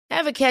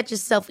Ever catch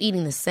yourself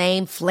eating the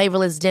same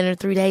flavorless dinner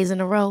 3 days in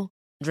a row?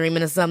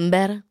 Dreaming of something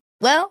better?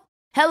 Well,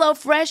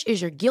 HelloFresh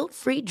is your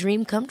guilt-free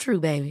dream come true,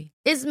 baby.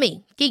 It's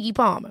me, Keke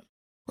Palmer.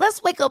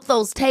 Let's wake up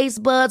those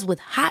taste buds with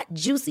hot,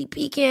 juicy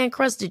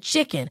pecan-crusted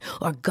chicken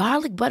or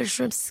garlic butter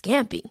shrimp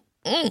scampi.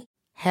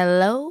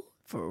 Hello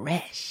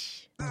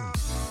Fresh.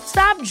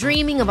 Stop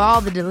dreaming of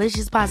all the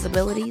delicious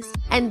possibilities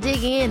and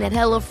dig in at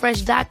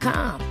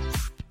HelloFresh.com.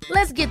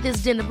 Let's get this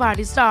dinner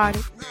party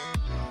started.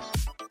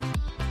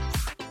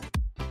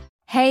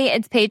 Hey,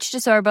 it's Paige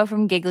DeSorbo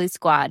from Giggly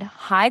Squad.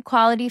 High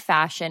quality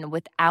fashion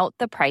without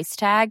the price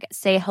tag.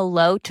 Say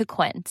hello to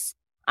Quince.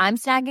 I'm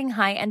snagging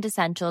high-end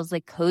essentials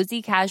like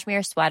cozy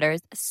cashmere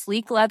sweaters,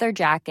 sleek leather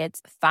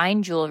jackets,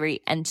 fine jewelry,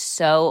 and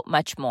so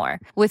much more.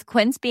 With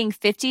Quince being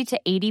 50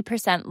 to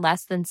 80%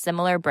 less than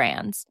similar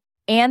brands.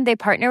 And they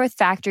partner with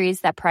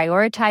factories that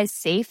prioritize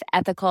safe,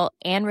 ethical,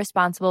 and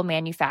responsible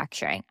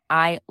manufacturing.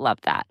 I love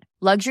that.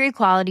 Luxury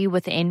quality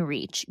within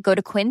reach. Go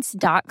to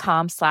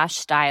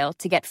quince.com/style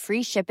to get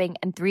free shipping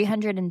and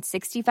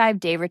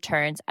 365-day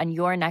returns on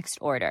your next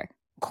order.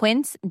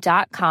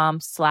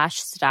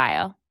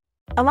 Quince.com/style.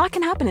 A lot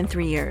can happen in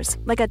 3 years,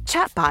 like a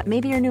chatbot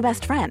may be your new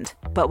best friend.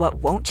 But what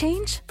won't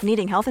change?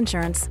 Needing health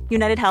insurance.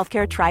 United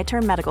Healthcare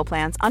Tri-Term Medical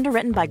Plans,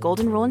 underwritten by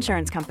Golden Rule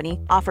Insurance Company,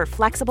 offer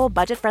flexible,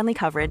 budget-friendly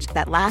coverage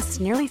that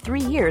lasts nearly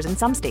 3 years in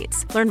some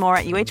states. Learn more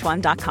at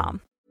uh1.com.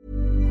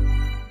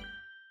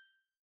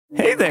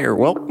 Hey there,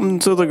 welcome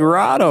to the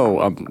Grotto.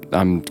 I'm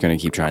going to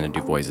keep trying to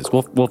do voices.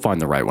 We'll find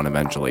the right one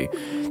eventually.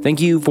 Thank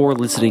you for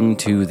listening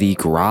to the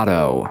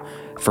Grotto.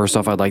 First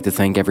off, I'd like to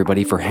thank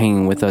everybody for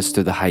hanging with us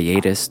through the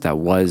hiatus that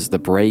was the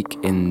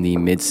break in the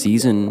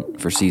mid-season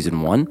for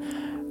Season 1.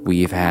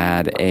 We've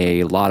had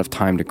a lot of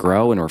time to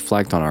grow and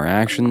reflect on our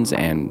actions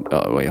and...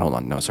 wait, hold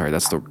on. No, sorry,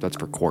 that's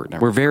for court.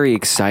 We're very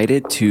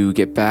excited to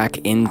get back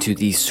into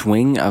the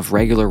swing of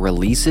regular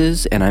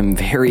releases, and I'm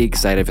very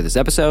excited for this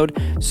episode,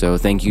 so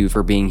thank you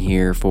for being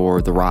here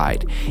for the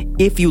ride.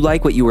 If you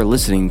like what you are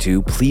listening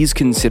to, please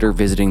consider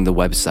visiting the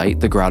website,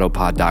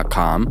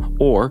 thegrottopod.com,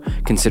 or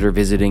consider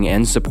visiting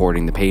and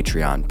supporting the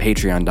Patreon,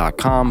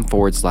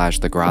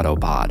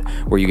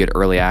 patreon.com/thegrottopod, where you get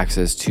early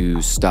access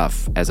to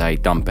stuff as I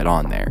dump it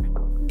on there.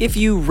 If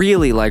you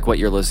really like what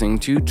you're listening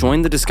to,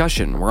 join the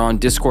discussion. We're on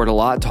Discord a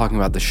lot talking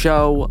about the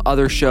show,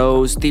 other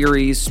shows,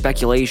 theories,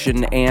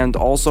 speculation, and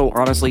also,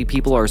 honestly,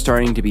 people are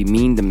starting to be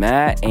mean to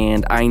Matt,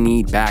 and I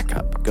need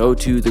backup. Go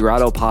to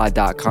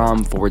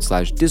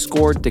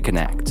thegrottopod.com/Discord to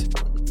connect.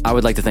 I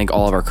would like to thank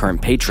all of our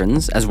current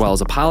patrons, as well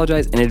as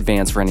apologize in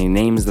advance for any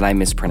names that I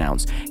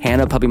mispronounce.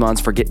 Hannah, Puppymons,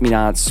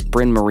 Forget-Me-Nots,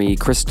 Bryn Marie,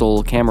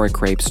 Crystal, Camera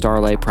Crepe,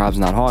 Starlight, Probs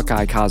Not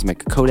Hawkeye,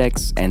 Cosmic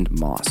Codex, and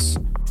Moss.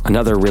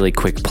 Another really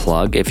quick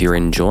plug, if you're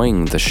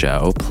enjoying the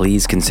show,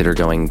 please consider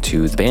going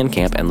to the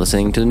Bandcamp and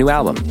listening to the new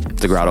album,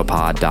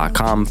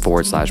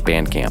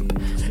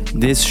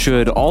 thegrottopod.com/Bandcamp. This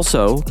should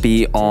also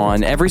be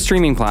on every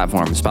streaming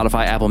platform,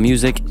 Spotify, Apple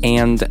Music,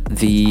 and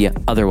the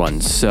other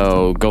ones,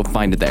 so go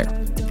find it there.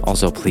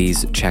 Also,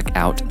 please check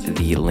out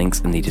the links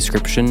in the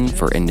description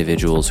for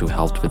individuals who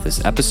helped with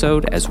this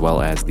episode, as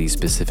well as the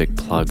specific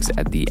plugs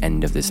at the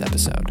end of this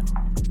episode.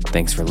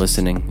 Thanks for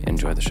listening.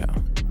 Enjoy the show.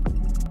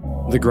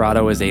 The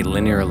Grotto is a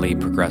linearly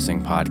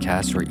progressing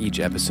podcast where each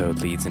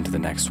episode leads into the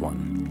next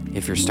one.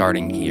 If you're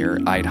starting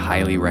here, I'd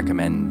highly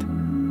recommend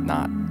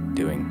not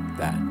doing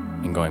that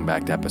and going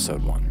back to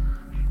episode 1.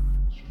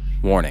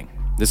 Warning.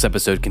 This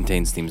episode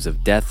contains themes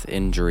of death,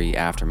 injury,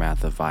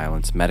 aftermath of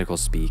violence, medical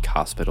speak,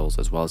 hospitals,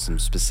 as well as some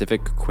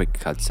specific quick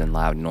cuts and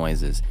loud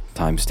noises.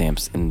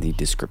 Timestamps in the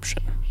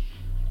description.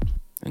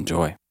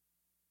 Enjoy.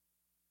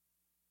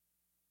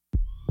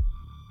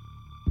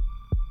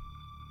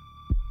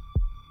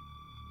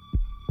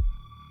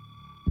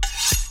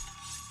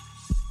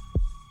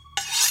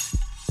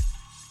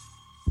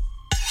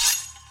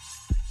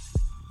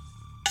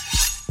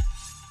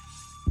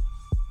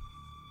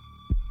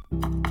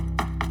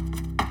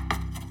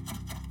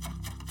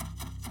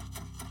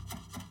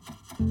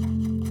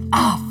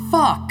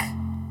 Fuck!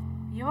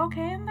 You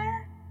okay in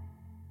there?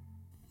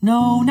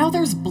 No, now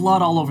there's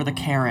blood all over the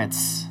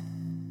carrots.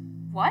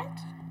 What?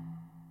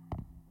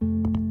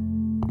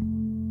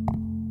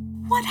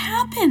 What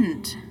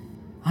happened?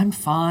 I'm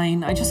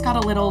fine. I just got a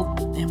little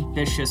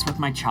ambitious with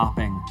my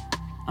chopping.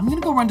 I'm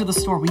gonna go run to the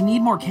store. We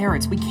need more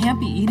carrots. We can't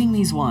be eating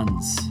these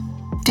ones.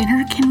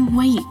 Dinner can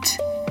wait.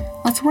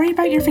 Let's worry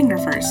about your finger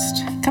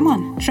first. Come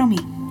on, show me.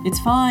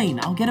 It's fine.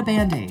 I'll get a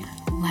Band-Aid.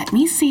 Let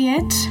me see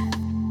it.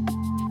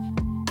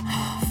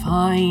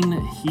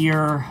 Fine.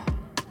 Here.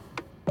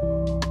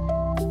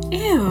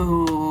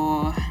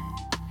 Ew.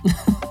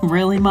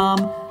 Really,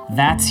 Mom?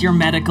 That's your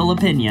medical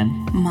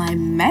opinion. My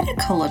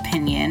medical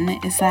opinion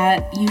is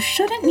that you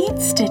shouldn't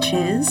need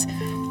stitches,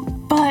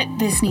 but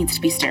this needs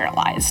to be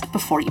sterilized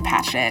before you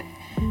patch it.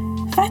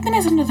 5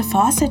 minutes under the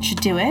faucet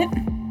should do it.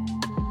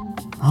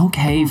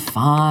 Okay,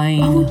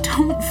 fine. Oh,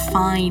 don't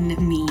fine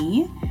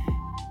me.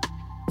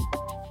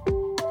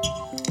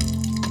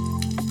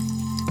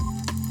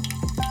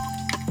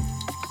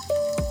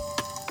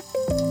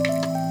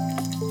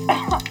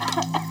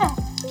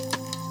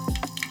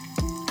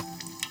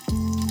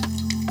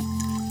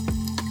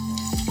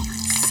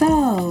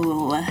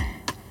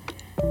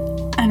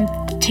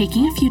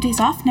 taking a few days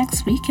off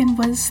next week and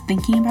was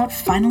thinking about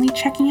finally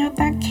checking out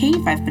that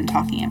cave I've been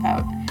talking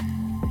about.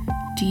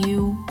 Do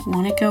you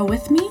want to go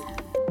with me?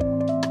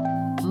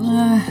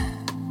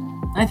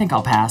 I think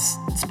I'll pass.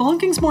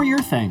 Spelunking's more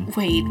your thing.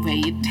 Wait.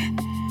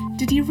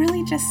 Did you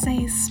really just say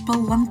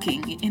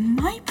spelunking in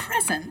my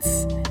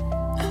presence?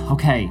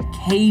 Okay,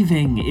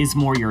 caving is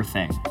more your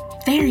thing.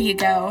 There you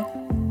go.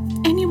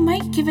 And you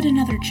might give it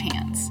another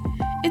chance.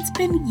 It's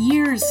been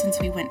years since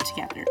we went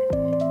together.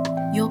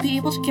 You'll be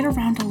able to get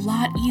around a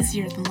lot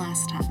easier than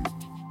last time.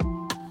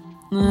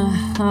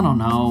 I don't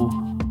know.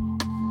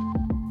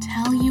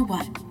 Tell you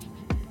what,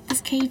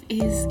 this cave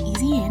is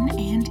easy in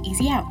and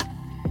easy out.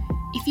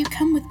 If you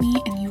come with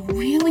me and you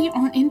really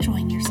aren't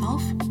enjoying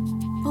yourself,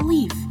 we'll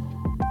leave.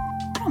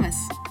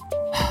 Promise.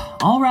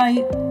 All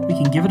right, we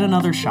can give it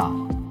another shot.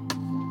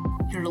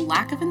 Your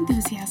lack of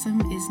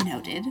enthusiasm is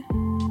noted,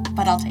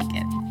 but I'll take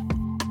it.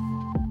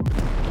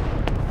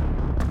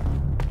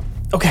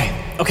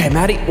 Okay,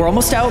 Maddie, we're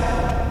almost out.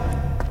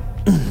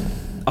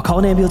 I'll call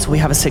an ambulance when we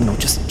have a signal.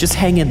 Just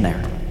hang in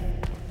there.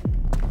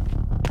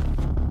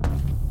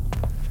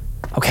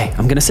 Okay,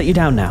 I'm gonna sit you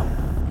down now.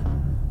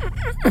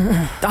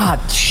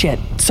 Shit.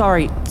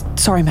 Sorry,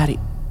 Maddie.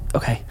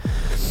 Okay.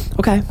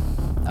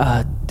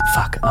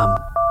 Fuck.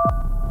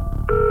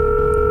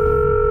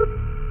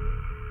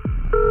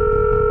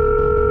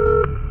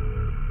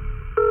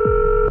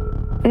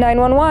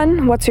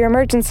 911, what's your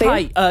emergency?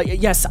 Hi,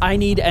 yes, I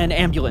need an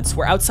ambulance.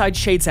 We're outside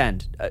Shade's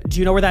End. Do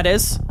you know where that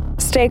is?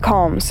 Stay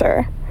calm,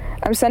 sir.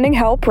 I'm sending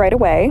help right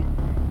away.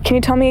 Can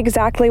you tell me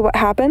exactly what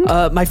happened?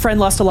 My friend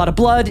lost a lot of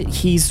blood.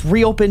 He's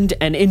reopened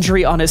an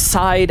injury on his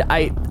side.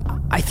 I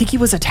think he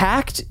was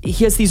attacked.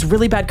 He has these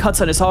really bad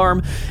cuts on his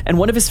arm, and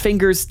one of his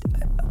fingers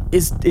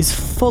is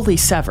fully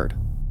severed.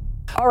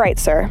 All right,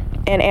 sir.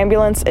 An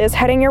ambulance is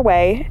heading your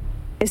way.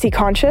 Is he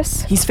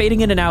conscious? He's fading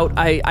in and out.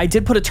 I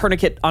did put a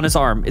tourniquet on his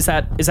arm. Is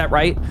that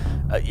right?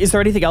 Is there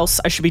anything else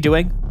I should be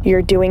doing?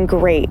 You're doing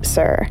great,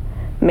 sir.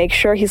 Make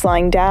sure he's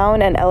lying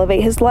down and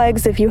elevate his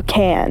legs if you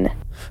can.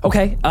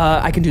 Okay,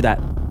 I can do that.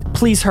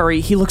 Please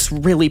hurry. He looks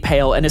really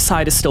pale and his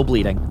side is still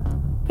bleeding.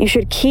 You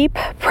should keep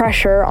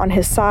pressure on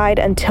his side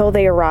until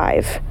they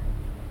arrive.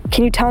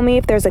 Can you tell me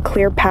if there's a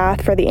clear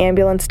path for the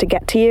ambulance to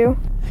get to you?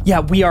 Yeah,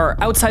 we are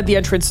outside the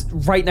entrance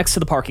right next to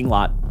the parking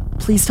lot.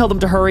 Please tell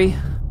them to hurry.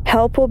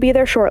 Help will be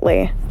there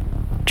shortly.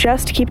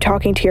 Just keep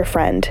talking to your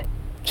friend.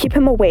 Keep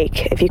him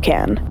awake if you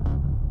can.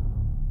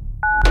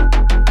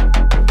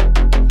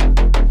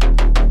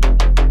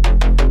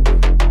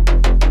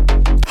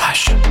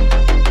 Hush.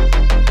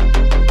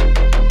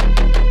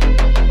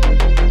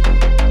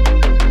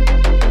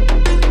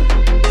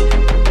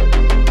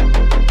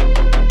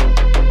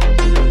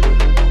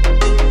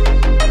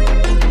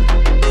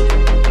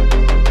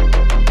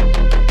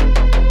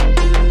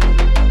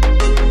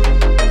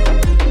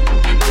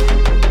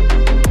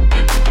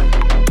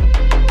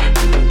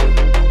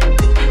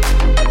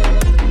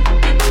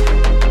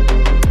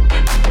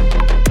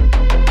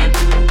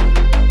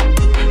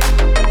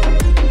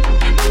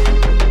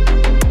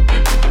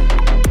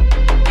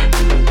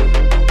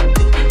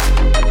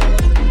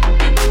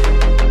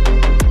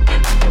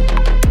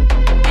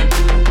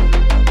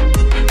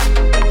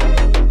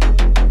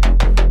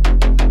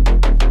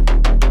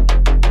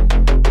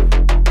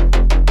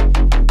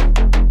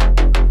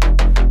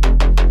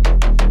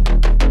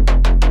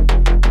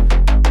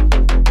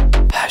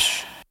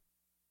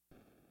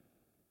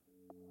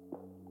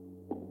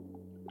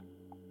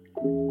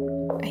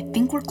 I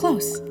think we're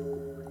close.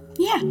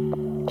 Yeah,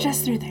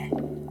 just through there.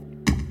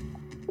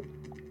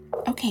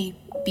 Okay,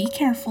 be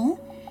careful.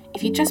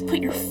 If you just put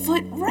your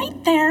foot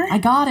right there... I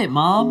got it,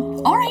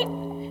 Mom. All right.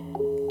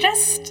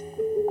 Just...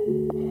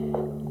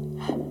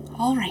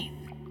 All right.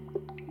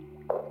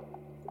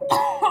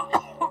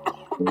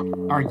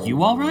 Are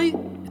you all right?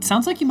 It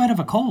sounds like you might have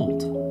a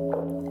cold.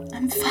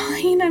 I'm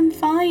fine.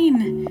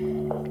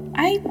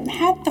 I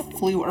had the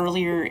flu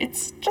earlier.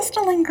 It's just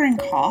a lingering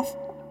cough.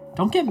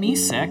 Don't get me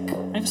sick.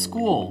 I have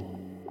school.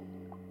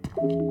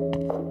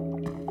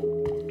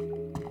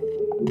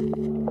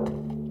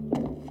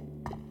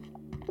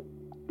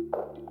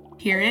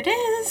 Here it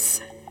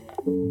is.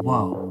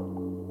 Whoa.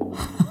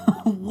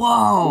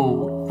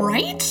 Whoa.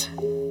 Right?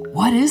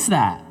 What is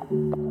that?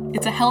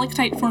 It's a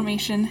helictite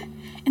formation.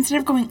 Instead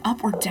of going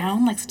up or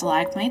down like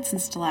stalagmites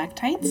and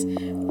stalactites,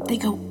 they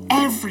go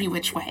every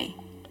which way.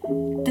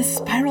 This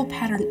spiral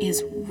pattern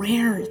is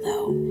rare,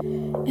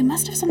 though. It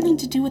must have something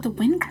to do with the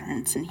wind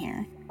currents in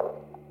here.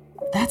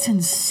 That's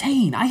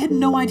insane. I had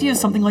no idea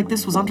something like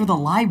this was under the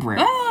library.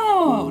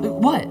 Oh!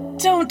 What?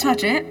 Don't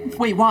touch it.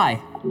 Wait,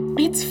 why?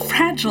 It's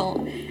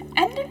fragile,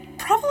 and it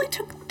probably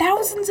took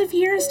thousands of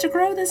years to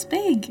grow this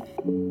big.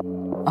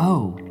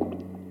 Oh.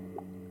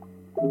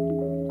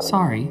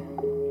 Sorry.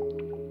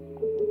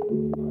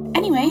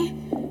 Anyway,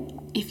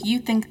 if you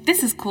think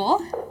this is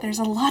cool, there's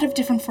a lot of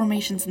different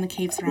formations in the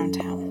caves around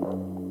town.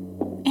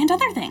 And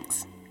other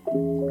things.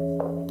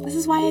 This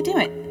is why I do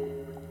it.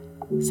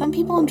 Some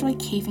people enjoy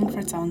caving for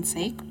its own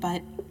sake,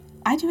 but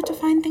I do it to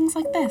find things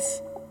like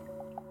this.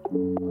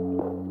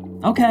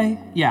 Okay,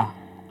 yeah,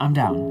 I'm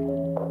down.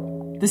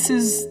 This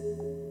is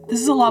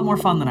a lot more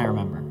fun than I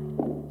remember.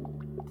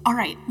 All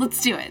right,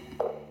 let's do it.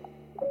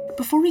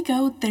 Before we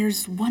go,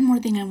 there's one more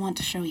thing I want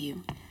to show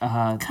you.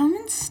 Come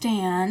and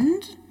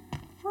stand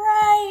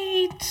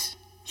right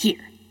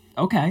here.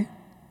 Okay.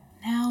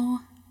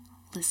 Now,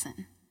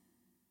 listen.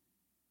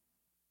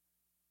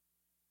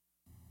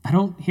 I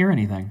don't hear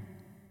anything.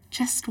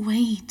 Just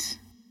wait.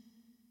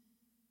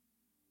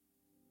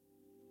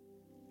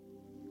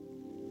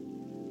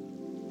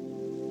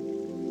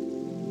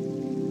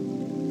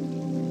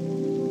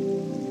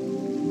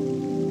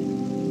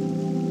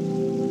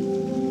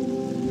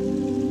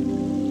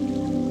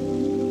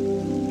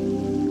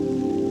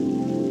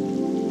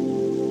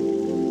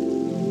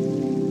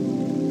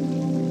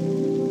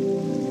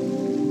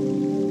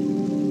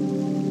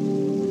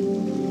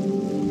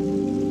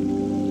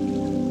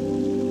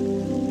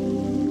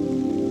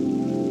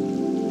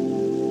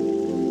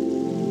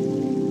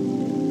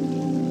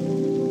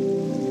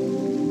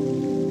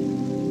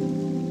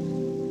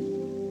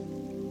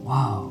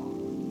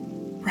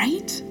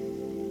 Right?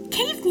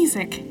 Cave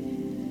music!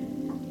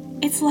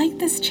 It's like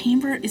this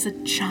chamber is a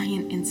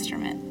giant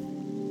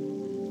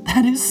instrument.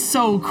 That is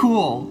so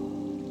cool!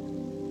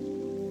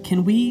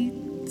 Can we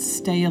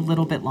stay a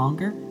little bit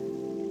longer?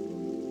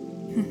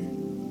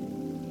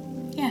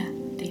 Yeah,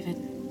 David.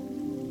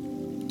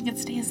 You can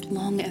stay as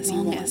long as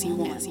you want.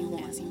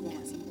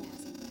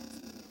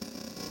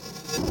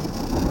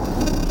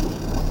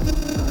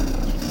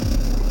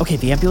 Okay,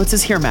 the ambulance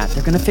is here, Matt.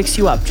 They're gonna fix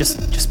you up. Just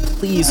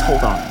please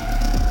hold on.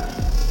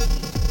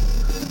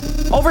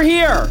 Over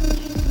here!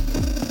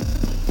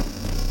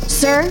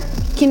 Sir,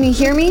 can you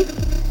hear me?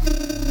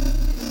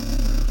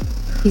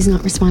 He's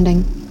not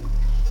responding.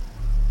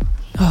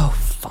 Oh,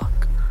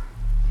 fuck.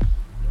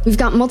 We've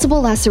got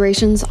multiple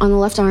lacerations on the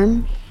left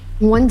arm,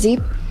 one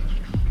deep,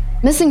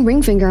 missing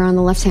ring finger on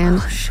the left hand.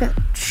 Oh,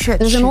 shit.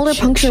 There's an older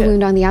puncture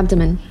wound on the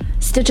abdomen.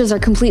 Stitches are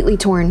completely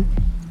torn,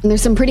 and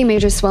there's some pretty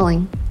major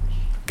swelling.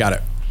 Got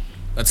it.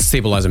 Let's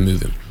stabilize and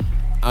move him.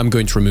 I'm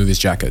going to remove his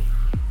jacket.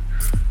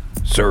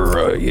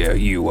 Sir,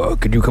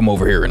 could you come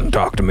over here and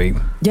talk to me?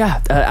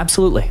 Yeah,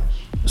 absolutely.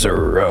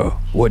 Sir,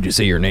 what'd you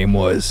say your name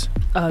was?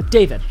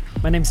 David.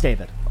 My name's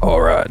David. All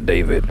right,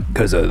 David.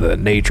 Because of the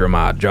nature of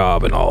my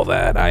job and all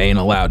that, I ain't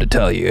allowed to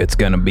tell you it's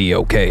gonna be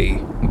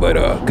okay.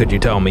 But, could you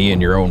tell me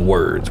in your own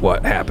words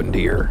what happened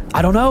here?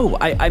 I don't know.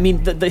 I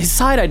mean, his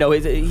side I know.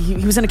 He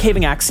was in a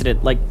caving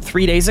accident like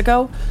 3 days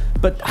ago,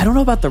 but I don't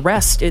know about the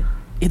rest. It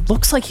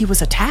looks like he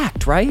was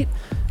attacked, right?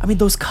 I mean,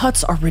 those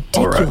cuts are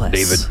ridiculous. All right,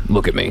 David,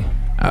 look at me.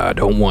 I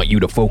don't want you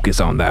to focus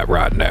on that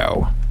right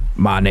now.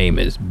 My name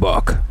is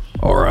Buck,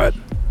 all right?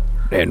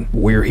 And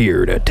we're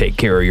here to take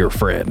care of your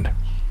friend.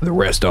 The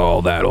rest of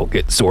all that'll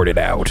get sorted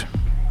out.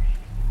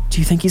 Do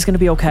you think he's gonna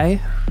be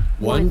okay?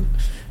 1,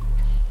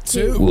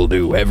 2. We'll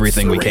do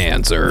everything we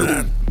can,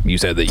 sir. You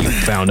said that you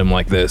found him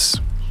like this?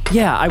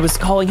 Yeah, I was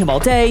calling him all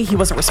day. He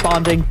wasn't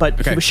responding, but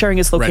Okay. he was sharing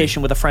his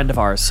location with a friend of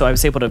ours, so I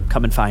was able to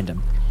come and find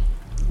him.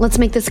 Let's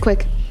make this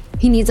quick.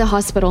 He needs a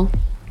hospital.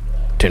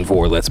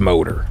 10-4, let's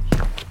motor.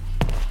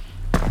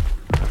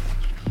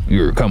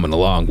 You're coming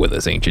along with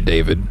us, ain't you,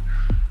 David?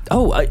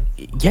 Oh,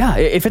 yeah,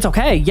 if it's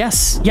okay.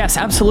 Yes,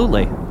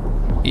 absolutely.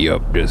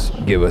 Yup,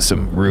 just give us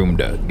some room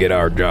to get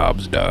our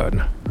jobs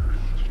done.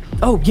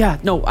 Oh, yeah,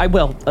 no, I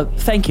will.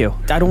 Thank you.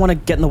 I don't want to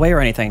get in the way or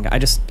anything.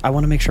 I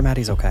want to make sure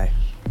Maddie's okay.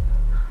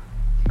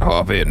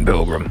 Hop in,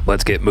 Pilgrim.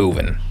 Let's get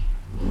moving.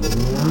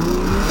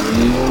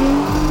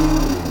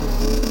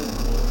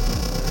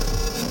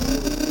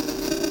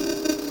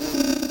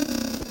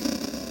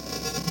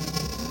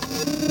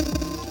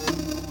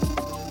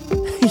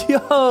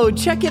 Yo,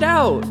 check it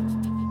out.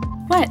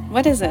 What?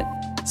 What is it?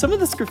 Some of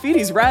this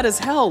graffiti's rad as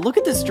hell. Look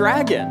at this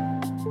dragon.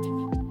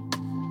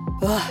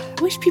 Ugh,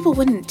 I wish people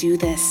wouldn't do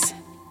this.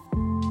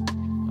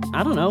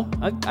 I don't know.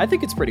 I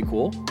think it's pretty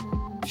cool.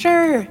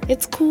 Sure,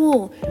 it's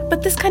cool,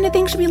 but this kind of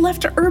thing should be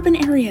left to urban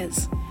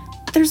areas.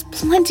 There's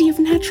plenty of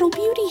natural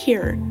beauty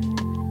here.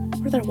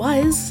 Or there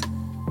was.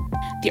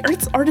 The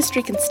Earth's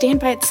artistry can stand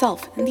by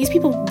itself, and these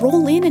people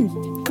roll in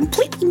and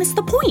completely miss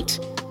the point.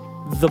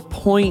 The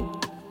point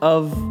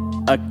of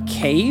a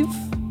cave?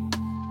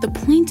 The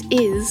point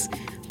is,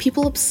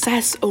 people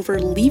obsess over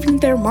leaving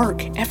their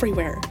mark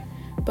everywhere,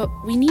 but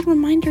we need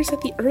reminders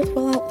that the Earth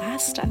will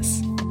outlast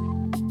us.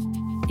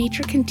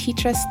 Nature can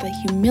teach us the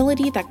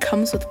humility that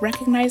comes with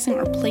recognizing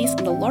our place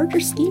in the larger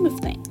scheme of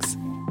things.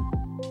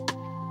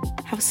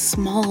 How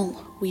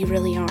small we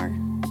really are.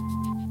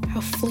 How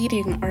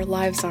fleeting our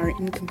lives are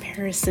in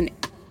comparison.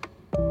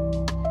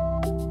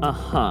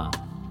 Uh-huh.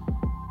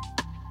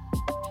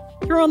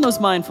 You're on those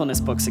mindfulness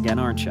books again,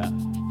 aren't you?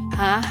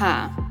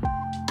 Haha.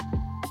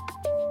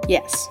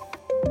 Yes.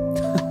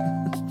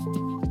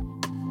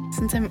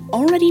 Since I'm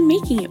already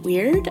making it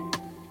weird,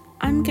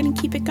 I'm gonna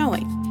keep it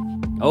going.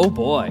 Oh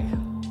boy.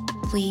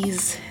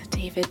 Please,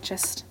 David,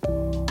 just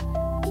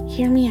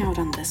hear me out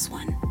on this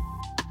one.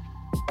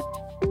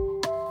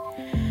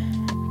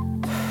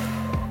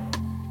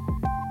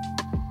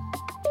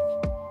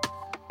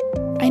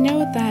 I know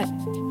that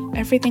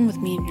everything with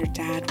me and your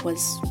dad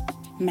was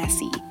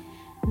messy,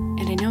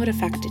 and I know it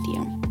affected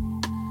you.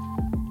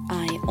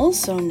 I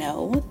also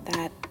know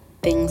that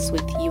things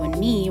with you and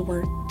me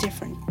were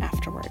different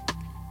afterward.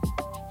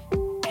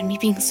 And me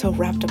being so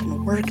wrapped up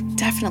in work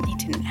definitely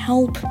didn't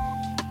help.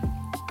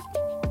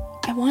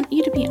 I want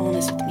you to be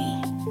honest with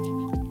me.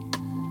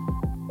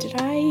 Did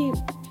I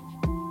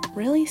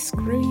really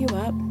screw you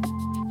up?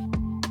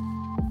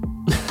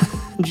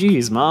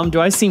 Geez, Mom, do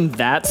I seem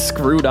that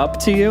screwed up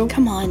to you?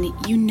 Come on,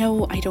 you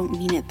know I don't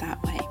mean it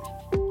that way.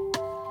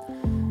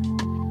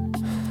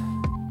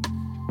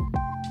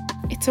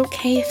 It's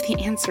okay if the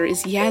answer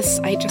is yes,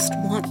 I just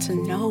want to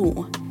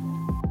know.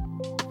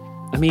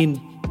 I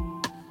mean,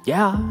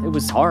 yeah, it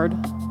was hard.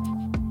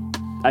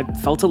 I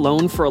felt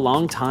alone for a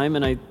long time,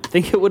 and I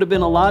think it would have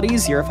been a lot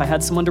easier if I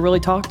had someone to really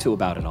talk to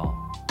about it all.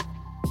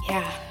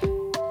 Yeah.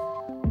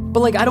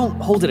 But, I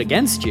don't hold it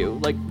against you.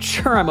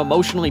 Sure, I'm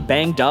emotionally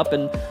banged up,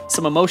 and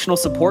some emotional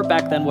support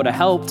back then would have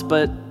helped,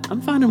 but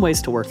I'm finding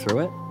ways to work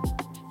through it.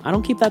 I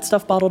don't keep that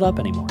stuff bottled up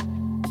anymore.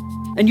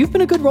 And you've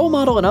been a good role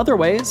model in other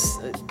ways.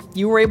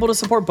 You were able to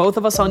support both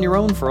of us on your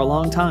own for a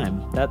long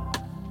time. That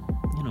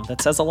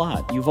says a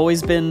lot. You've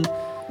always been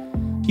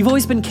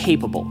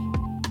capable,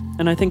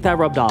 and I think that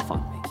rubbed off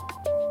on me.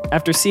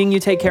 After seeing you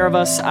take care of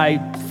us, I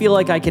feel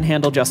like I can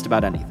handle just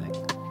about anything,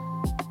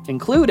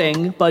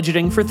 including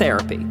budgeting for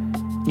therapy.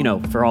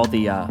 For all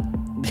the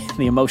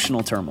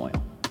emotional turmoil.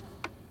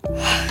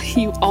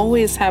 You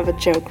always have a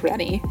joke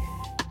ready.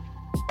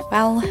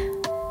 Well,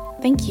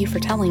 thank you for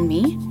telling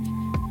me.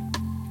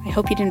 I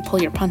hope you didn't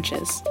pull your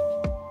punches.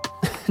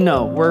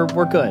 No,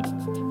 we're good.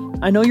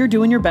 I know you're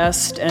doing your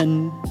best,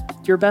 and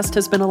your best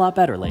has been a lot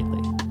better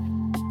lately.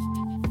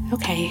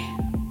 Okay.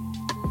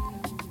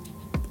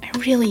 I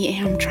really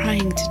am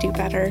trying to do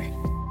better.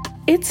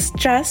 It's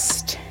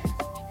just...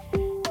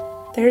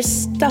 there's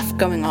stuff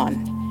going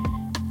on.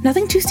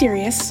 Nothing too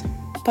serious,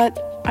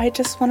 but I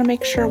just want to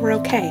make sure we're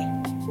okay.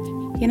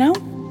 You know?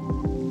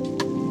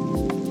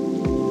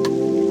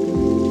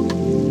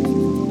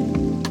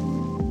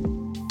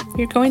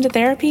 You're going to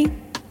therapy?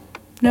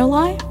 No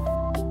lie?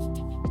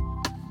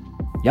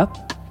 Yep.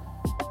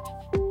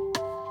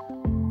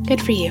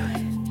 Good for you.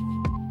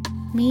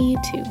 Me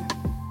too.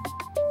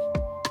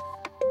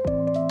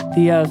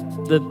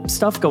 The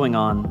stuff going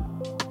on,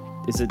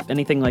 is it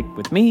anything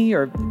with me,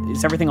 or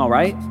is everything all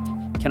right?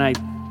 Can I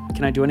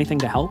do anything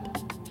to help?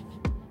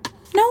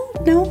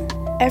 No,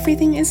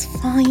 everything is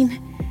fine.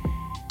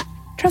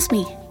 Trust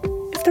me,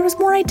 if there was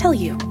more, I'd tell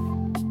you.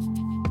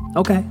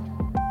 Okay,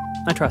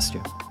 I trust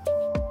you.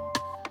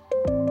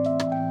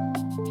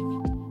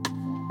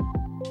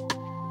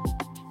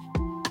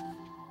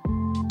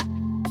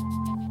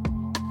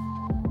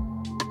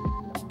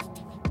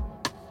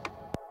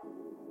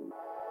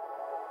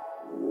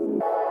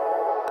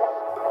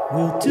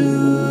 We'll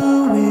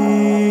do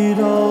it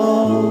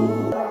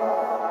all.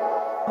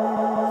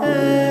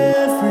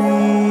 Everything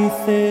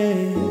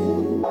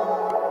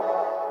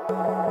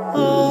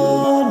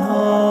on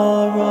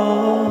our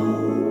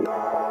own.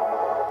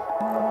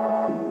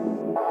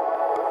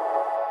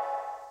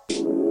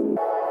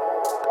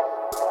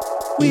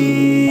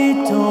 We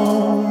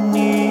don't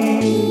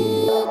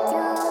need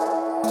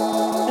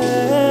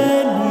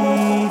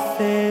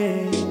anything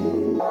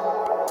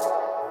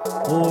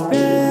or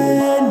anyone.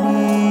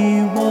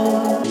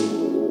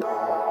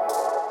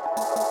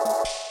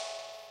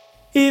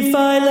 If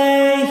I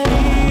lay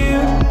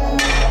here,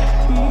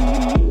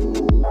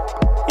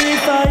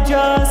 if I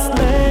just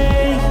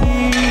lay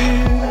here,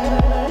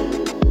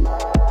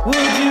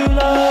 would you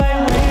lie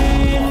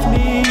with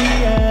me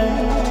and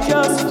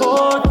just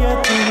forget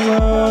the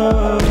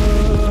world?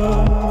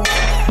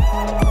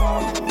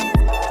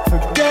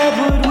 Forget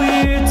what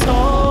we're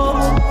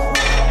told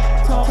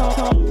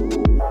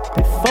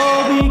before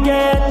we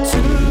get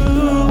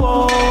too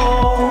old.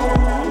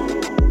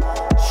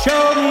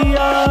 Show me a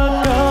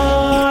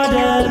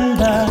garden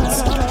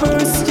that's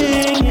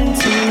bursting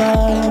into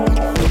life.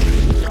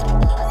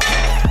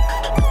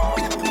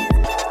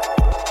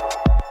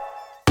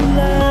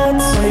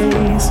 Let's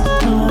waste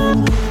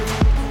time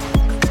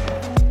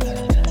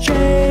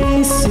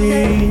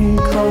chasing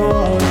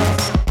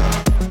cars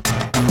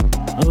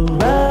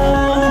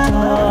around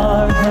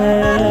our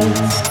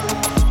heads.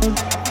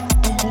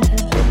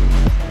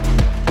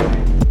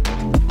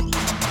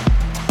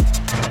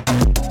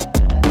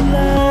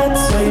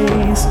 Let's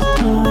waste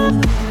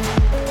time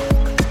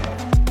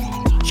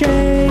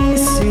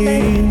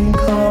chasing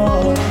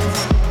cars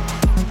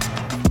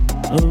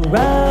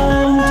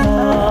around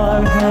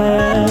our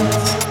heads.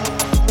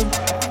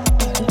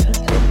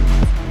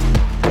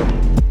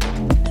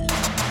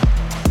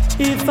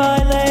 If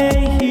I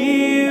lay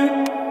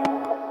here,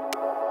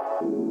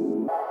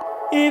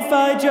 if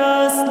I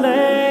just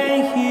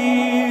lay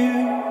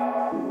here,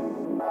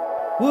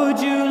 would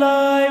you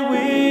lie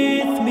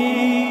with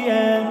me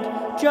and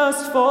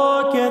just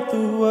forget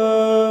the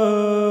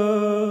world?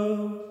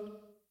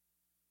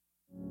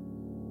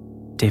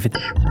 David?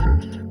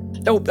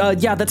 Oh,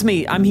 yeah, that's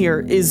me. I'm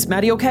here. Is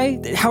Maddie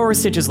okay? How are his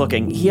stitches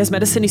looking? He has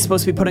medicine he's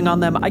supposed to be putting on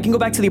them. I can go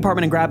back to the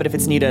apartment and grab it if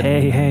it's needed.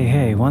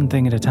 Hey, one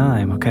thing at a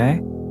time, okay?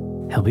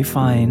 He'll be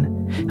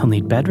fine. He'll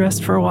need bed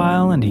rest for a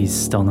while, and he's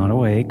still not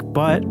awake,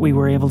 but we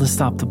were able to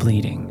stop the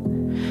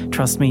bleeding.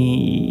 Trust me,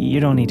 you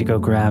don't need to go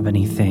grab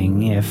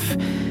anything. If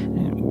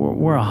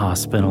we're a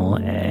hospital,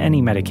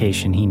 any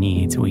medication he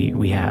needs,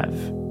 we have.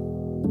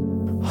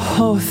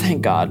 Oh,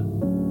 thank God.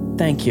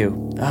 Thank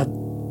you.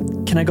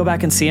 Can I go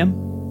back and see him?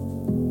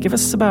 Give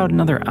us about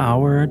another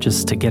hour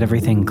just to get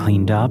everything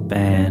cleaned up,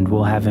 and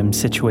we'll have him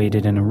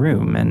situated in a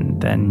room,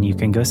 and then you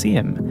can go see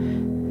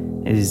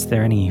him. Is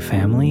there any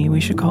family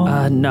we should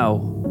call?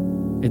 No.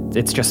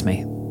 It's just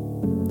me.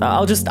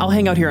 I'll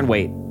hang out here and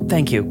wait.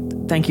 Thank you.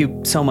 Thank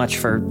you so much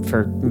for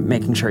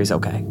making sure he's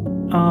okay.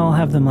 I'll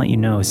have them let you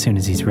know as soon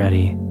as he's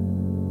ready.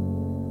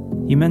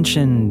 You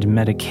mentioned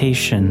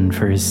medication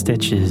for his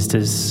stitches.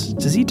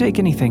 Does he take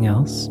anything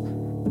else?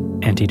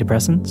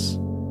 Antidepressants?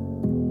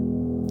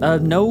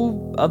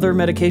 No other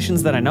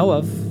medications that I know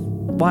of.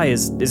 Why,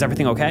 is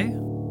everything okay?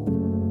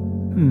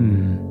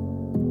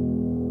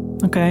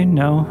 Okay,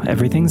 no,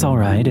 everything's all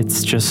right.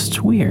 It's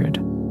just weird.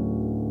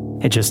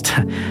 It just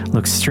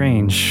looks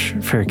strange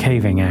for a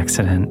caving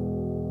accident.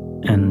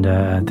 And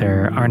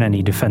there aren't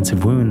any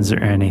defensive wounds or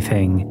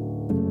anything.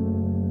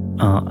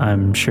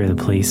 I'm sure the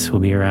police will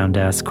be around to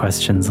ask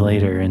questions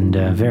later and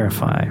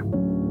verify.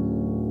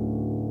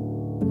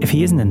 If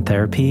he isn't in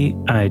therapy,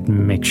 I'd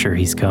make sure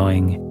he's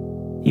going.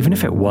 Even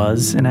if it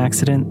was an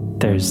accident,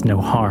 there's no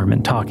harm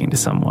in talking to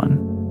someone.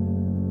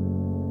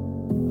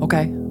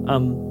 Okay.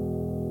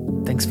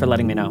 Thanks for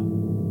letting me know.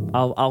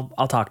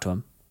 I'll talk to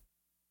him.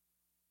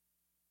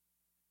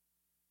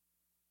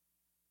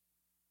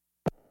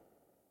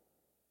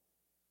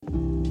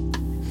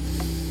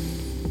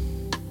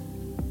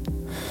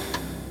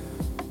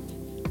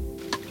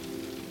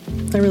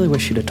 I really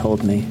wish you'd have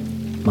told me,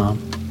 Mom.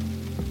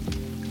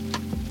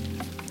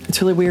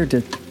 It's really weird to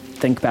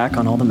think back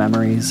on all the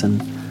memories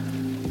and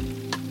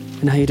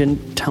how you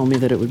didn't tell me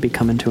that it would be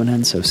coming to an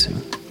end so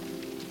soon.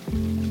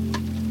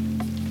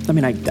 I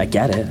mean, I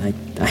get it.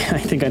 I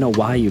think I know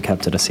why you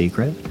kept it a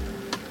secret.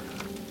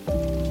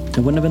 It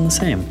wouldn't have been the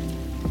same.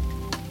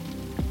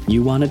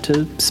 You wanted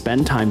to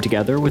spend time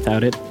together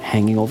without it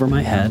hanging over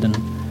my head and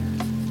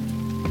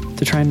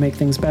to try and make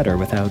things better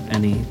without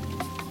any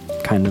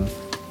kind of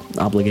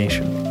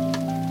obligation.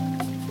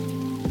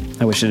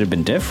 I wish it had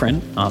been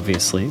different,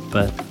 obviously,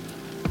 but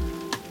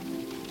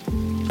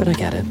I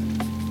get it.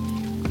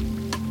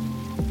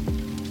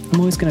 I'm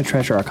always going to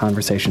treasure our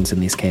conversations in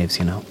these caves,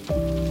 you know.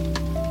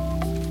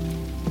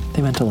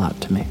 They meant a lot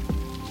to me.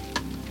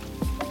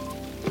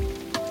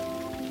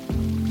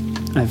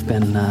 I've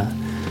been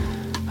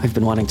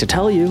wanting to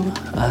tell you,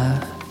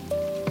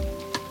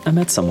 I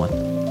met someone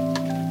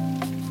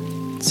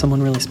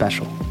really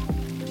special.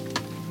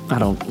 I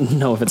don't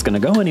know if it's going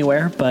to go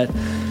anywhere, but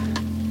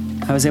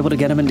I was able to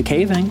get him into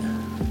caving.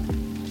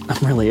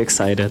 I'm really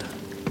excited.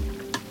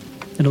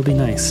 It'll be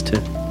nice to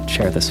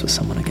share this with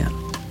someone again.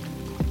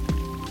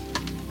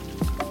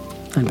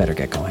 I better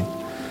get going.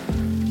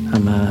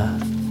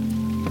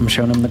 I'm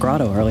showing him the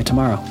grotto early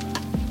tomorrow.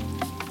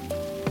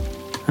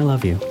 I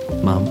love you,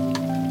 Mom.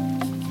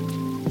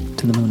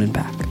 To the moon and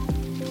back.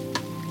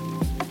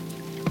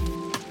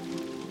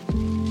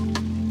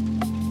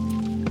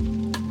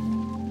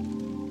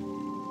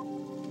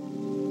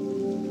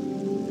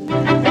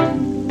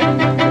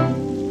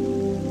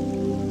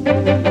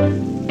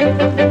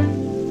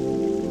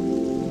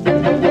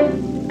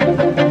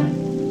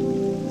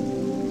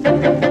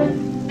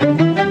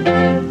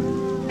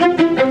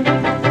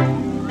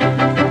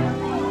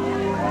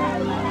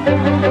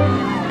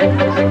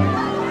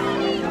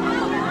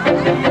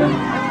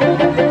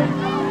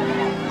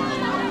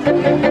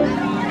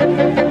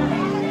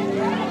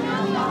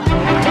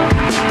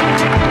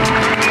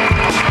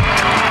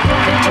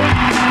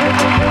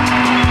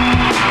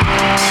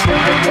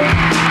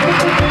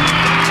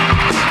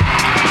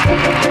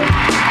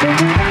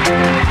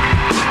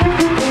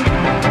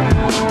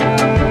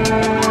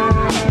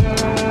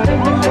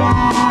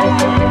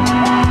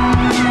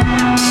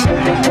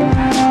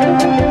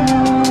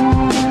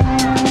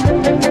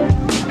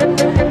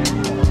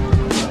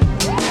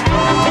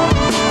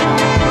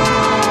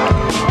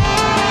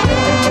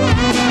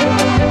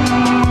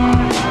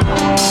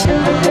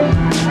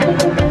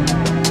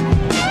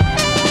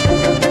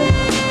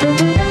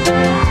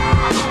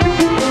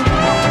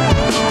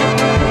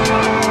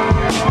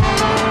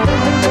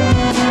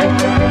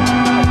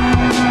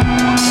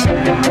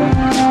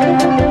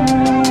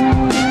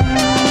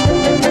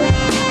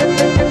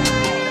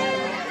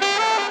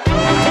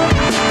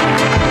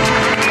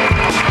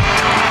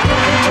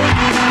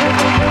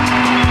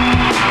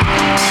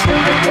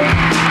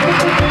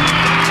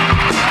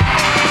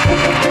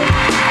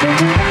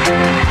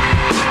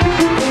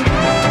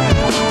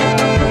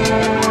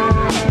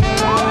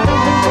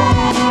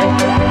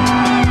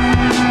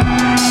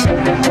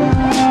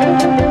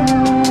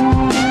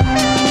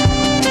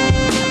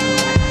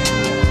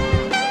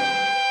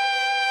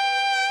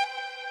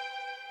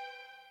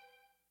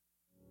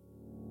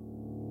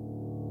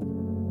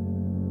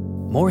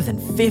 more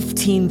than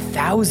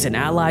 15,000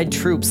 Allied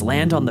troops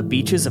land on the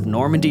beaches of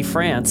Normandy,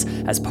 France,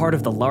 as part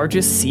of the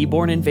largest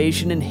seaborne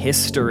invasion in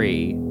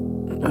history.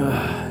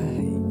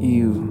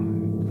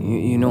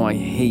 You know I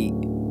hate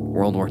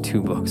World War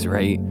II books,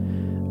 right?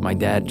 My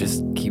dad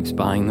just keeps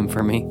buying them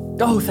for me.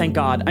 Oh, thank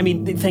God. I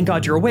mean, thank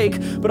God you're awake,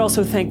 but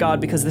also thank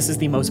God because this is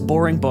the most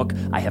boring book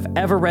I have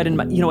ever read in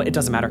my... You know what? It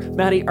doesn't matter.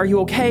 Maddie, are you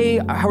okay?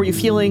 How are you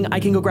feeling?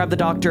 I can go grab the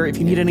doctor. If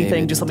you need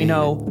anything, just let me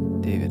know.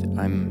 David,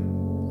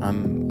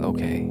 I'm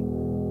okay.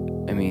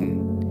 I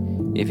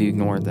mean, if you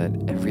ignore that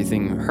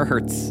everything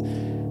hurts,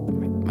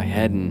 my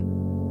head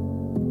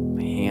and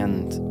my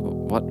hand,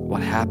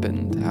 what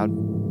happened? How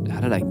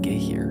did I get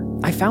here?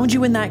 I found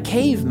you in that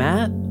cave,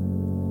 Matt.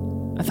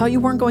 I thought you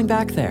weren't going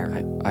back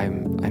there. I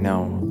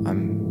know.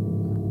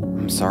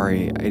 I'm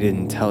sorry. I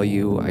didn't tell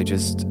you. I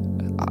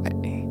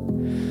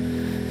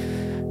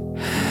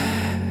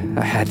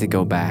had to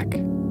go back.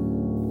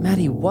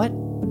 Maddie, what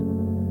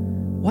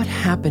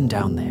happened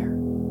down there?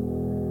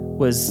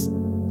 Was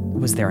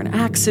there an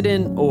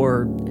accident,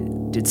 or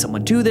did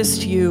someone do this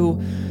to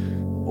you,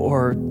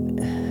 or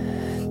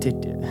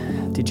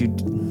did you?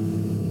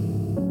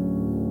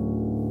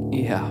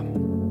 Yeah,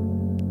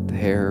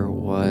 there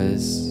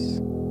was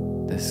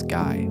this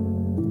guy.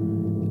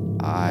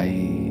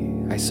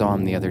 I saw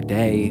him the other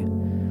day.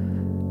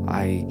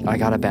 I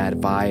got a bad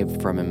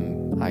vibe from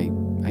him. I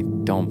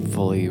don't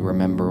fully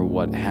remember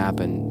what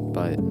happened,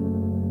 but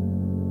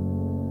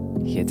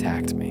he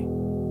attacked me.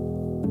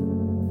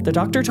 The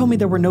doctor told me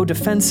there were no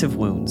defensive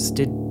wounds.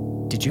 Did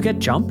you get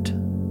jumped?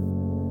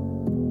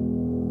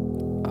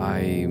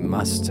 I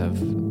must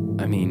have.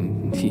 I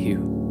mean, do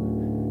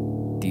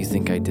you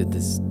think I did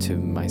this to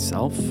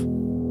myself?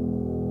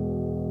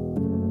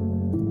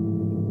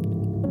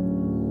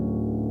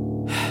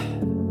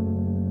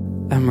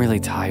 I'm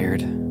really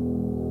tired.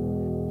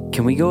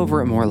 Can we go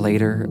over it more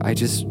later? I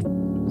just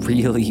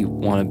really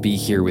want to be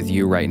here with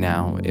you right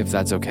now, if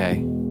that's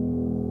okay.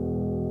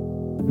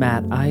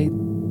 Matt,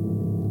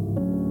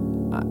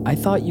 I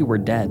thought you were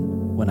dead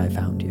when I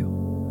found you.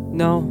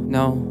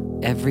 No,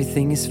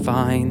 everything is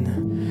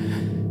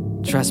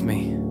fine. Trust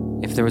me,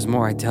 if there was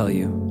more, I'd tell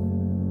you.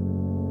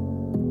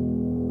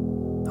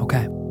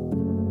 Okay.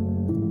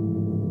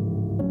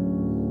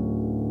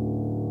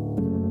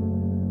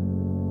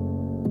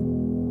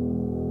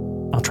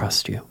 I'll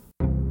trust you.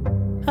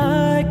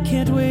 I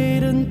can't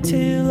wait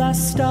until I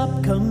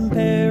stop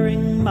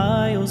comparing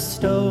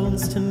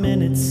milestones to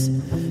minutes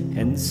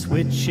and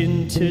switch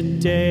into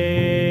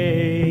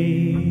days.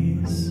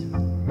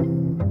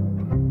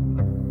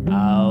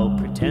 I'll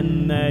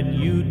pretend that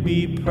you'd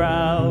be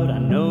proud. I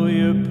know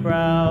you're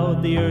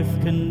proud. The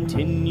earth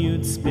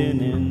continued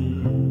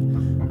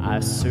spinning. I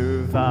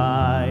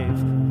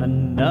survived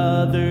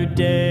another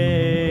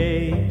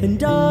day.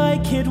 And I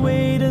can't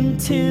wait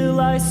until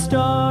I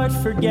start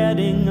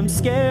forgetting. I'm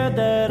scared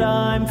that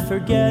I'm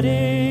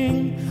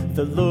forgetting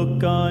the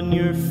look on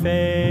your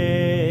face.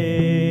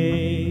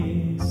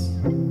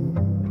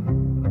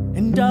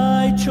 And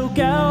I choke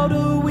out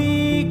a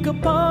weak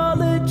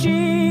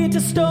apology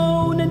to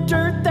stone and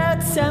dirt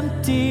that's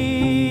empty.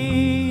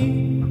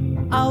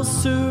 I'll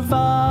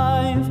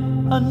survive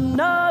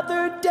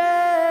another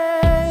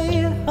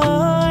day.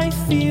 I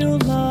feel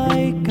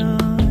like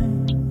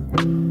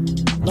I'm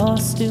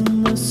lost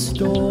in the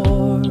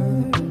store.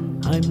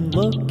 I'm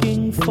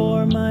looking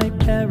for my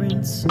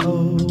parents.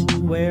 Oh,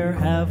 where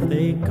have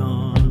they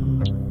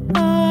gone?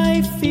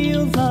 I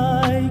feel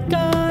like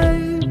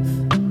I've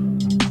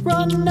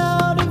run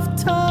out of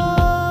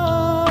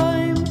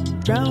time,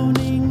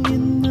 drowning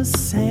in the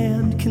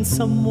sand. Can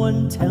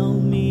someone tell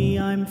me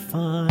I'm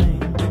fine?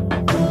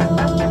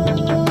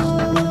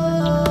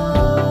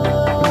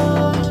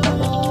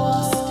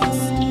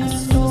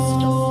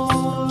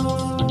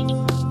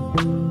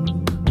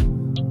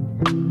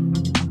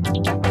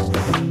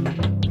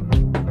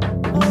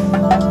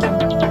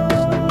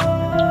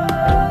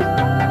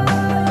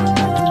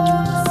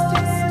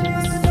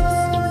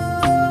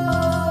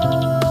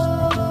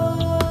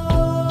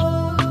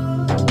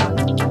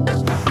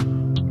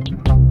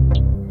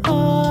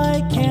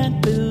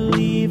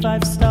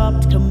 I've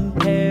stopped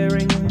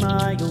comparing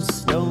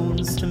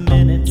milestones to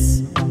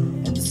minutes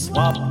and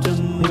swapped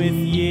them with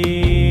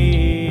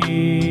years.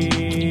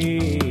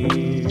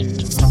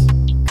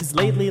 'Cause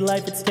lately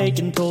life it's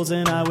taken tolls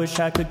and I wish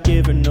I could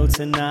give her notes,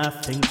 and I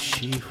think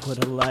she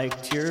would've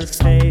liked your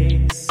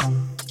face.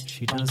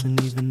 She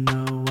doesn't even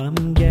know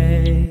I'm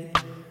gay.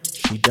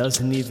 She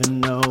doesn't even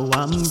know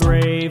I'm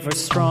brave or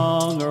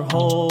strong or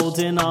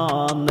holding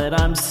on, that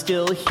I'm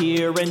still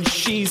here and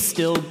she's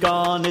still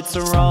gone. It's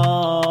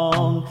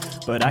wrong,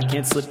 but I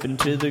can't slip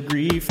into the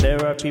grief.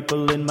 There are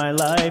people in my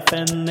life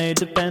and they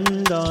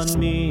depend on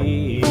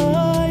me.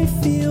 I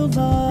feel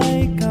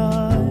like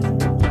I'm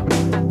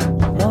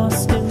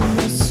lost in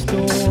the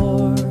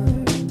store.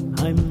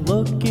 I'm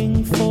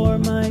looking for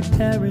my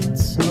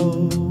parents.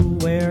 Oh,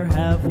 where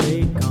have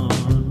they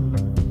gone?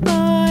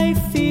 I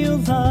feel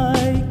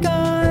like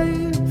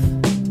I've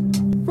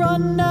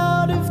run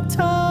out of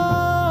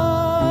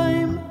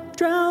time,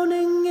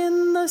 drowning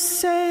in the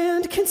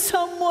sand. Can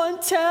someone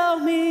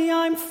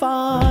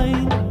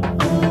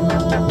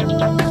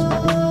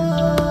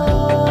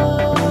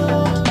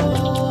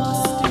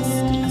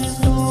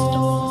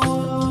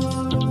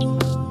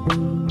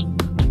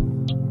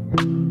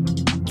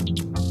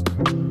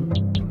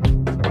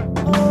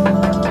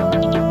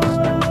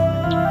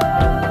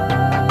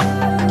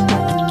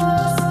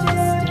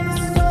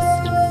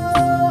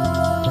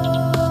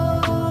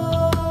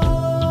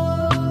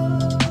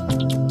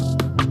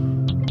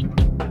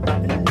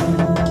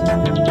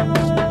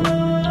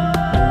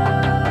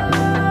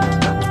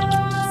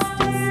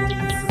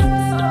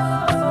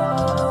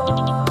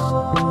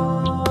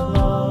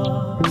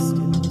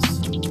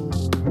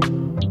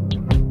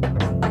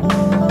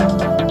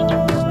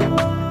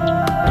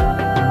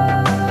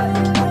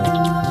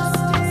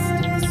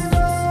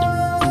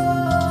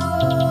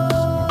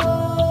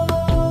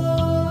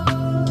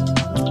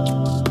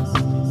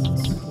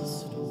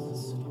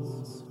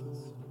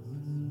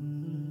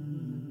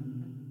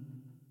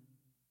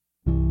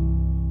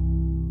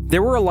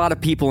There were a lot of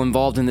people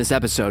involved in this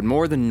episode,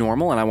 more than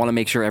normal, and I want to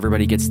make sure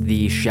everybody gets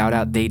the shout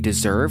out they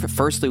deserve.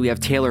 Firstly, we have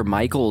Taylor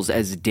Michaels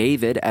as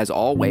David, as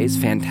always.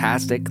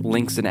 Fantastic.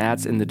 Links and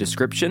ads in the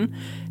description.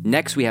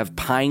 Next, we have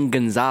Pine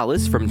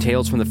Gonzalez from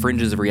Tales from the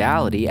Fringes of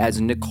Reality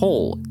as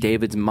Nicole,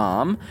 David's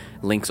mom.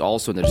 Links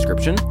also in the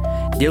description.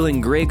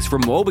 Dylan Griggs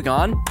from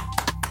Wobegon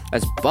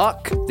as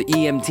Buck, the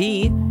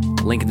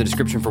EMT. Link in the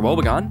description for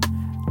Wobegon.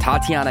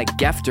 Tatiana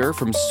Gefter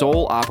from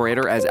Soul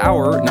Operator as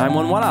our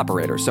 911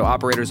 operator. So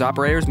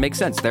operators make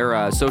sense.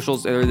 Their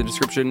socials are in the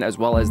description as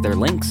well as their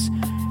links.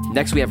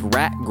 Next, we have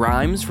Rat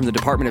Grimes from the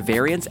Department of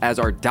Variance as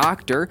our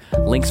doctor.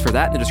 Links for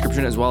that in the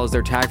description as well as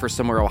their tag for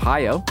Somewhere,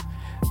 Ohio.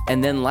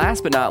 And then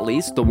last but not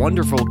least, the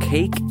wonderful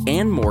Cake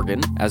and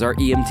Morgan as our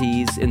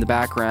EMTs in the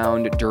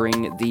background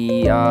during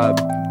the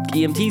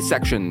EMT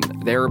section.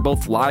 They're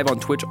both live on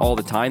Twitch all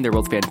the time. They're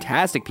both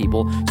fantastic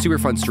people, super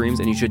fun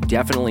streams, and you should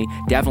definitely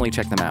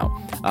check them out.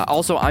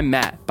 Also, I'm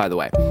Matt, by the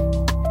way.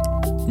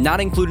 Not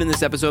included in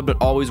this episode, but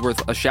always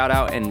worth a shout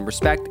out and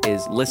respect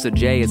is Lissa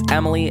J as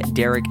Emily,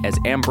 Derek as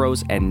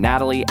Ambrose, and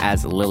Natalie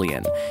as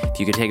Lillian. If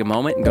you could take a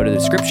moment and go to the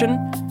description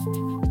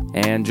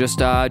and just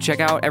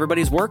check out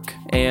everybody's work.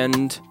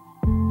 And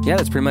yeah,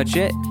 that's pretty much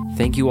it.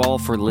 Thank you all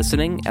for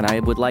listening, and I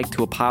would like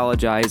to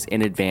apologize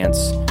in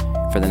advance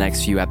for the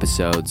next few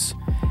episodes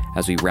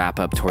as we wrap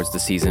up towards the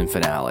season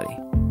finale.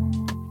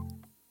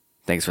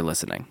 Thanks for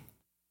listening.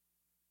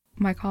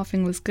 My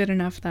coughing was good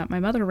enough that my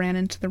mother ran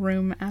into the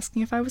room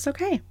asking if I was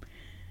okay,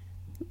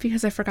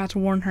 because I forgot to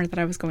warn her that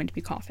I was going to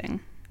be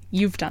coughing.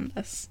 You've done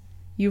this.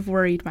 You've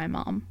worried my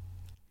mom.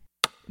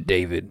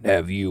 David,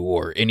 have you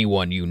or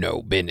anyone you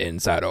know been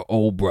inside of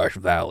Old Brush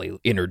Valley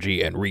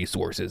Energy and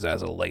Resources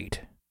as of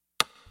late?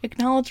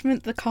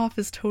 Acknowledgement, the cough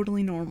is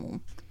totally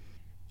normal.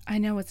 I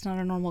know it's not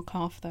a normal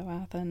cough, though,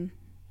 Athen.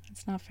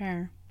 It's not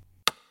fair.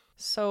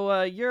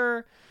 So,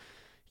 you're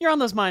on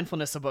those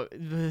mindfulness books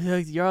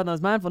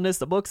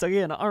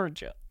again,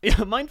 aren't you?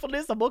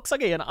 Mindfulness of books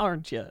again,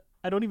 aren't you?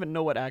 I don't even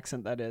know what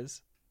accent that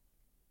is.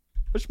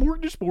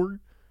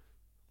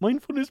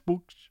 Mindfulness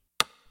books.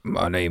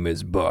 My name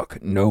is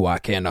Buck. No, I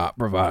cannot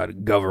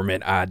provide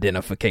government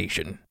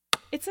identification.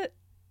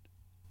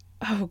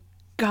 Oh,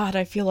 God,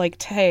 I feel like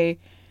Tay.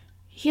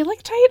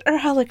 Helictite or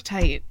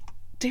helictite?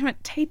 Damn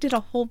it, Tay did a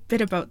whole bit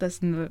about this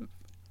in the...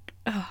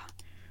 Hang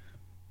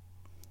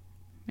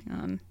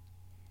on.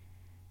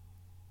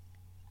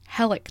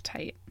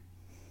 Helictite.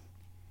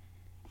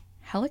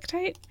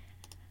 Helictite?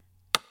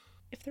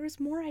 If there was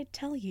more, I'd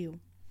tell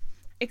you.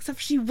 Except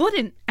she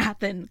wouldn't,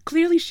 Athen.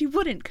 Clearly she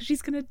wouldn't, because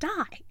she's gonna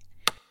die.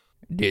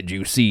 Did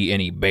you see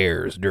any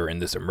bears during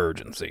this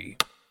emergency?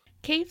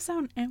 Cave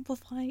sound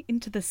amplify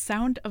into the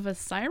sound of a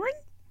siren?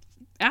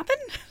 Athen?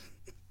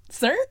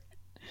 Sir?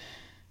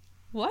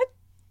 What?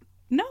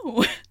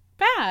 No.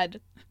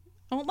 Bad.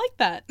 I don't like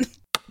that.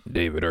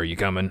 David, are you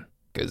coming?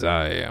 'Cause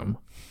I am.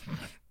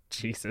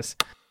 Jesus.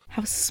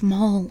 How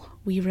small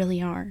we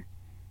really are.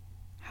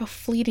 How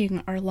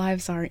fleeting our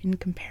lives are in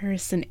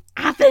comparison.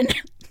 Athen!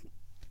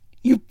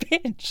 You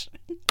bitch.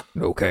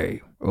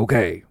 Okay.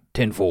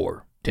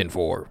 10-4.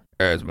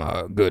 As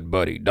my good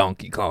buddy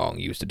Donkey Kong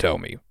used to tell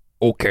me.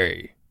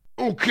 Okay.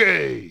 Oh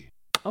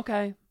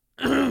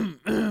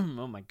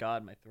my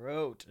God, my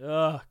throat.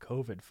 Ugh,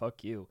 COVID,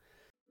 fuck you.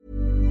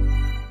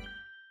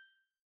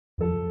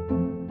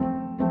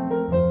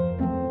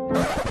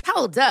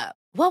 Hold up.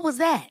 What was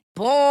that?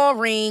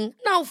 Boring.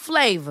 No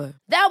flavor.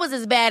 That was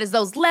as bad as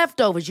those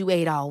leftovers you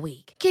ate all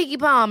week. Keke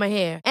Palmer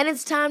here, and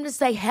it's time to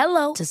say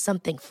hello to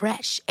something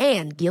fresh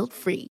and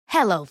guilt-free.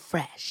 Hello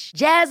Fresh.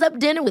 Jazz up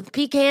dinner with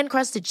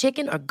pecan-crusted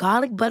chicken or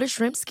garlic butter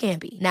shrimp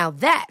scampi. Now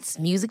that's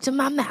music to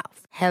my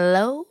mouth.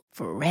 Hello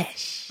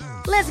Fresh.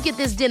 Let's get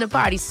this dinner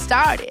party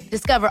started.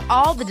 Discover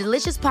all the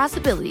delicious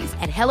possibilities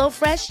at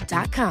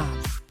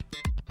HelloFresh.com.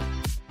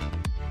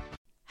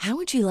 How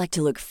would you like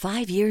to look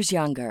 5 years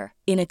younger?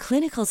 In a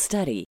clinical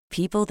study,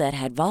 people that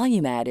had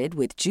volume added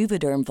with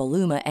Juvederm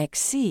Voluma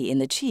XC in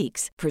the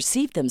cheeks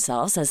perceived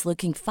themselves as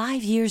looking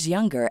 5 years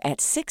younger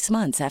at 6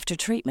 months after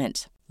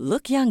treatment.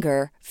 Look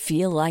younger,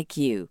 feel like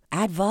you.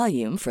 Add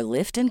volume for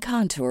lift and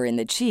contour in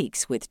the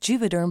cheeks with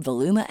Juvederm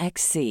Voluma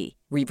XC.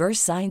 Reverse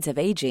signs of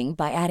aging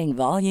by adding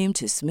volume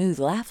to smooth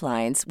laugh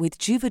lines with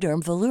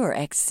Juvederm Volure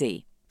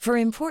XC. For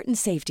important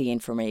safety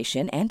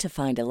information and to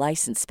find a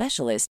licensed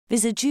specialist,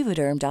 visit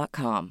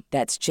Juvederm.com.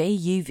 That's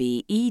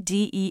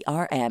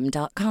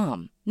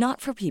JUVEDERM.com.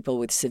 Not for people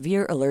with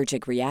severe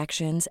allergic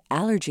reactions,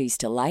 allergies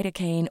to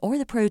lidocaine, or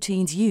the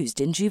proteins used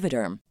in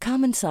Juvederm.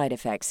 Common side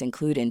effects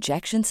include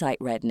injection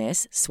site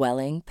redness,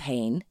 swelling,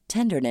 pain,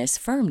 tenderness,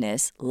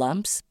 firmness,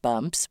 lumps,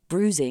 bumps,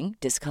 bruising,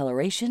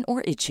 discoloration,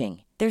 or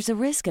itching. There's a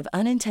risk of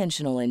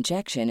unintentional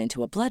injection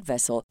into a blood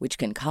vessel, which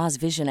can cause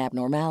vision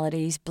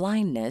abnormalities,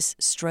 blindness,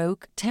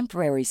 stroke,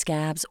 temporary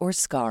scabs, or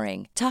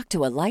scarring. Talk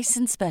to a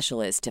licensed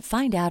specialist to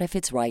find out if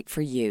it's right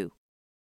for you.